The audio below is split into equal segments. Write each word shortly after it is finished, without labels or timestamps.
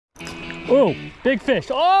Oh, big fish.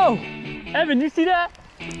 Oh, Evan, you see that?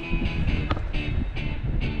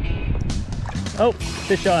 Oh,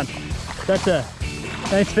 fish on. That's a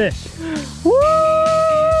nice fish. Woo!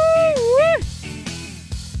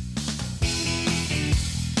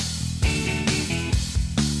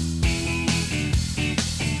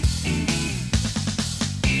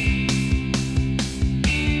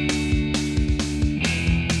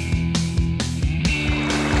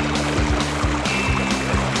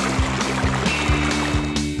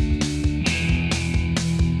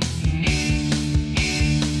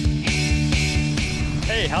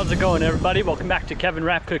 Hey, how's it going, everybody? Welcome back to Kevin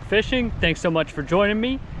Rapcook Fishing. Thanks so much for joining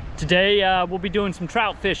me. Today we'll be doing some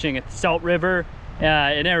trout fishing at the Salt River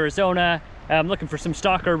in Arizona. I'm looking for some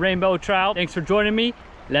stalker rainbow trout. Thanks for joining me.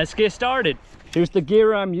 Let's get started. Here's the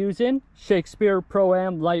gear I'm using. Shakespeare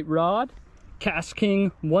Pro-Am light rod, Cast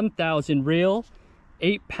King 1000 reel,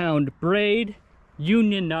 8-pound braid,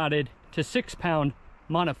 union knotted to 6-pound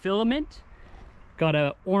monofilament. Got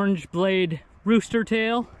a orange blade rooster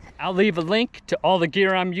tail. I'll leave a link to all the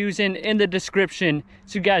gear I'm using in the description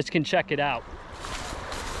so you guys can check it out.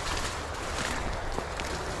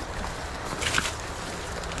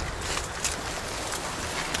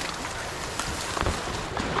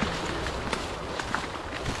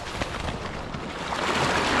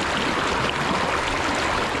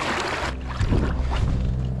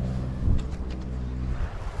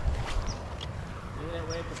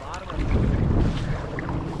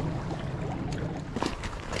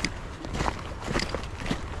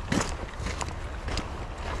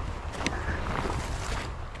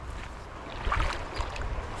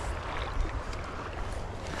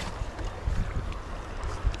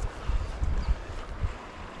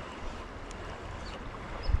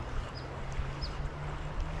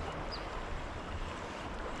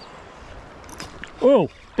 Oh,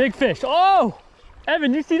 big fish. Oh,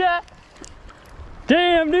 Evan, you see that?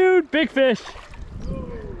 Damn, dude, big fish.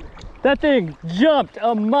 That thing jumped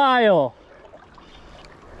a mile.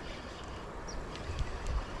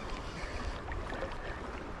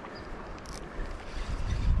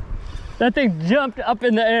 That thing jumped up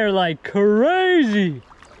in the air like crazy.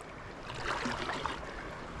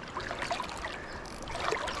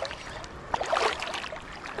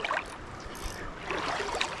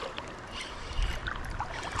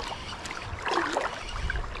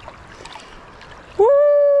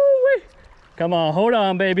 Come on, hold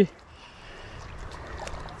on, baby.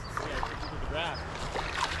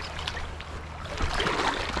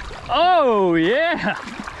 Oh, yeah.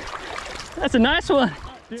 That's a nice one.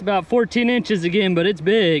 It's about 14 inches again, but it's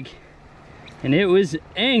big. And it was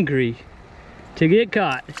angry to get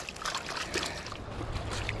caught.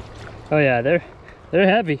 Oh yeah, they're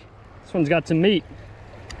heavy. This one's got some meat.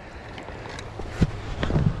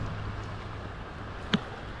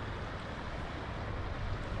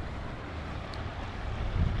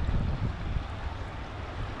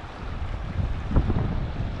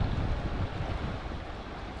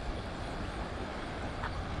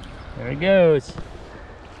 There he goes.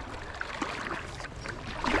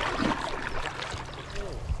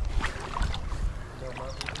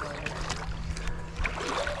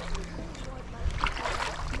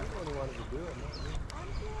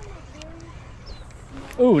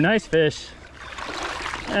 Ooh, nice fish.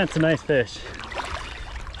 That's a nice fish.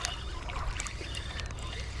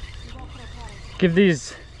 Give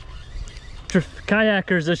these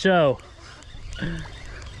kayakers a show.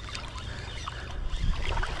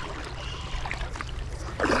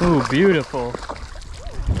 Ooh, beautiful.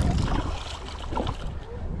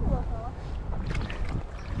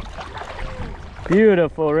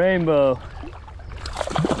 Beautiful rainbow.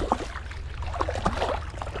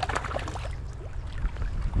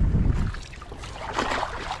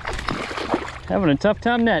 Having a tough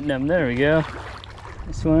time netting them. There we go.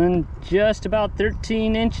 This one just about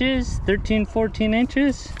 13 inches, 13, 14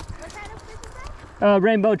 inches. What kind of fish is that?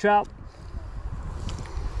 Rainbow trout.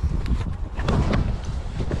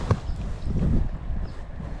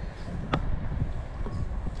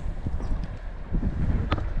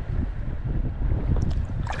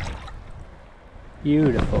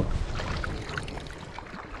 Beautiful.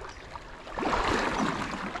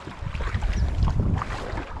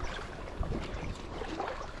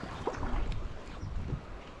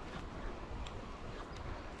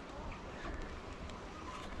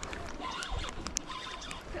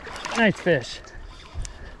 Nice fish.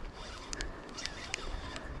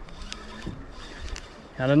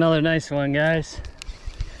 Got another nice one, guys.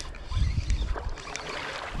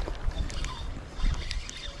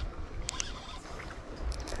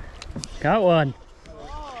 Got one.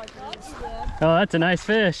 Oh, I thought you did. Oh, that's a nice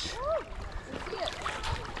fish.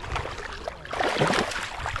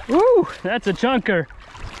 Woo, that's a chunker.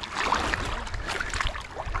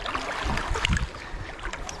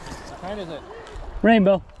 What kind is it?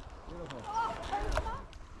 Rainbow.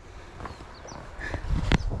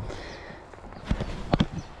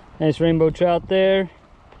 Nice rainbow trout there.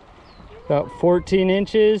 About 14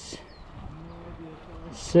 inches.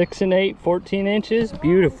 6 and 8, 14 inches.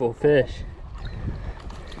 Beautiful fish.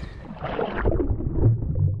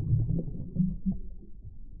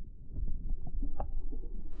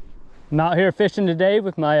 I'm out here fishing today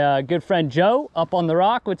with my good friend Joe up on the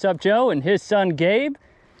rock. What's up, Joe? And his son Gabe.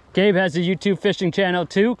 Gabe has a YouTube fishing channel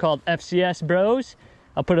too called FCS Bros.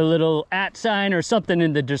 I'll put a little @ sign or something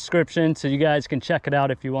in the description so you guys can check it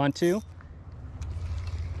out if you want to.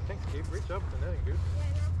 Thanks, Gabe. Reach up with the netting, dude.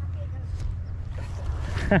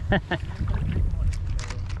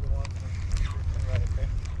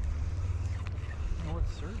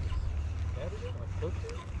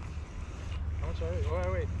 How much are they?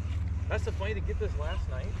 Oh, wait. That's the funny to get this last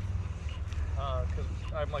night. Because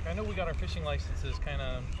I'm like, I know we got our fishing licenses kind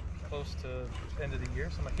of close to the end of the year.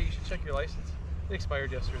 So I'm like, hey, you should check your license. It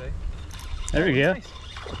expired yesterday. There we go. Nice.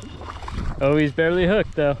 Oh, he's barely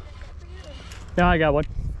hooked though. No, I got one.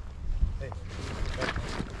 Hey.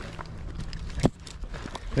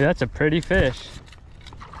 That's a pretty fish.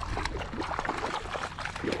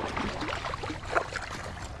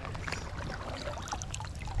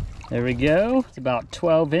 There we go. It's about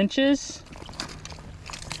 12 inches.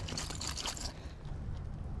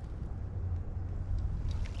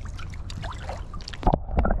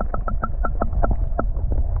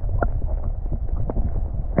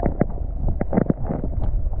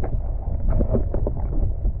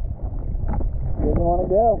 Doesn't want to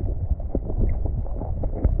go.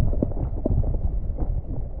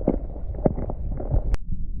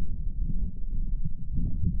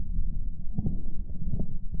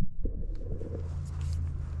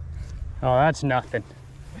 Oh, that's nothing.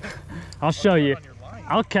 I'll show you.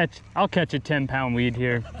 I'll catch a 10-pound weed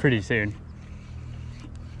here pretty soon.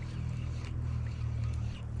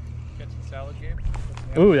 Catching salad, Gabe?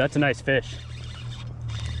 Ooh, that's a nice fish.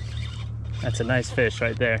 That's a nice fish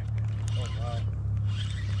right there. Oh, wow.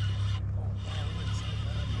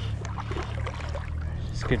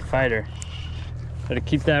 She's a good fighter. Gotta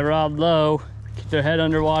keep that rod low. Keep their head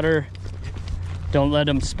underwater. Don't let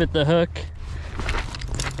them spit the hook.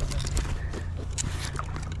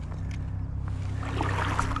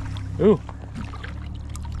 Ooh.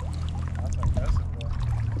 That's impressive, boy.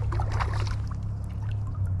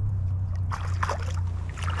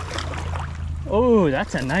 Oh,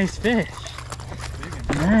 that's a nice fish.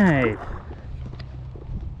 Nice.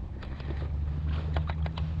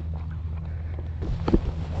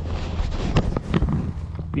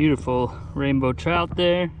 Beautiful rainbow trout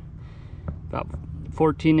there. About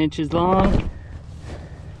 14 inches long.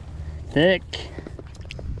 Thick.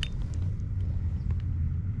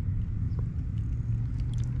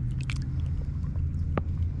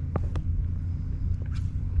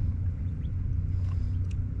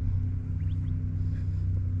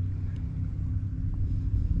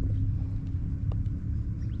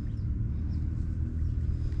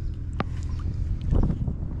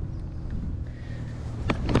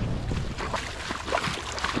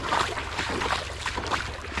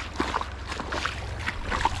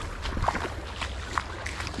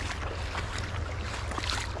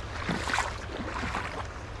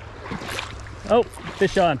 Oh,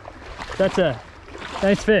 fish on. That's a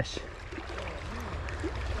nice fish.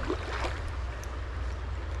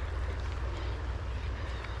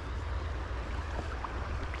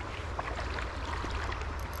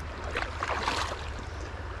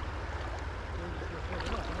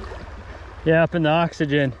 Yeah, up in the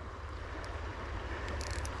oxygen.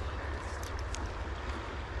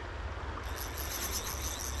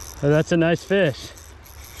 Oh, that's a nice fish.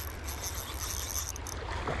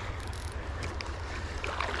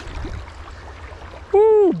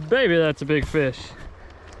 Woo, baby, that's a big fish.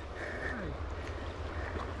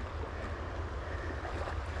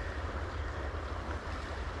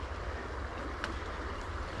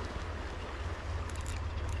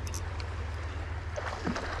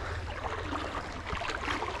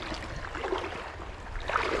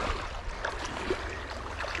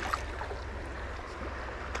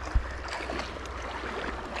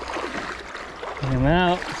 Bring him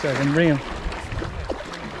out so I can bring him.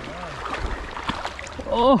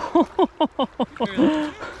 Oh,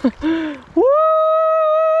 woo!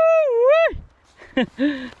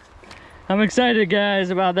 I'm excited, guys,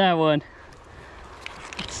 about that one.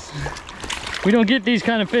 We don't get these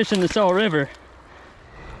kind of fish in the Salt River.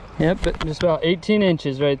 Yep, but just about 18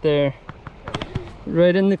 inches right there.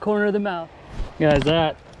 Right in the corner of the mouth. Guys,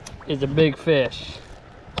 is a big fish.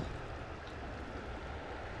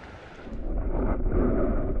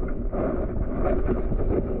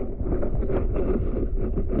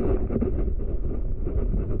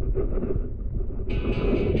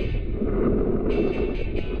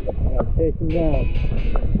 Chase him down.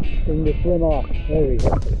 Seem to swim off. There we go.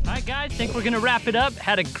 All right, guys, think we're gonna wrap it up.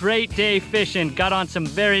 Had a great day fishing. Got on some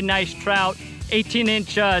very nice trout.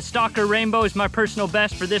 18-inch stalker rainbow is my personal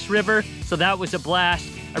best for this river, so that was a blast.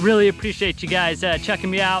 I really appreciate you guys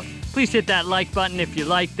checking me out. Please hit that like button if you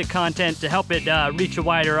like the content to help it reach a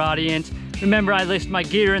wider audience. Remember, I list my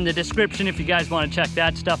gear in the description if you guys want to check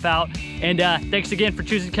that stuff out. And thanks again for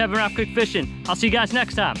choosing Kevin Rapcook Fishing. I'll see you guys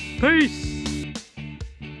next time. Peace!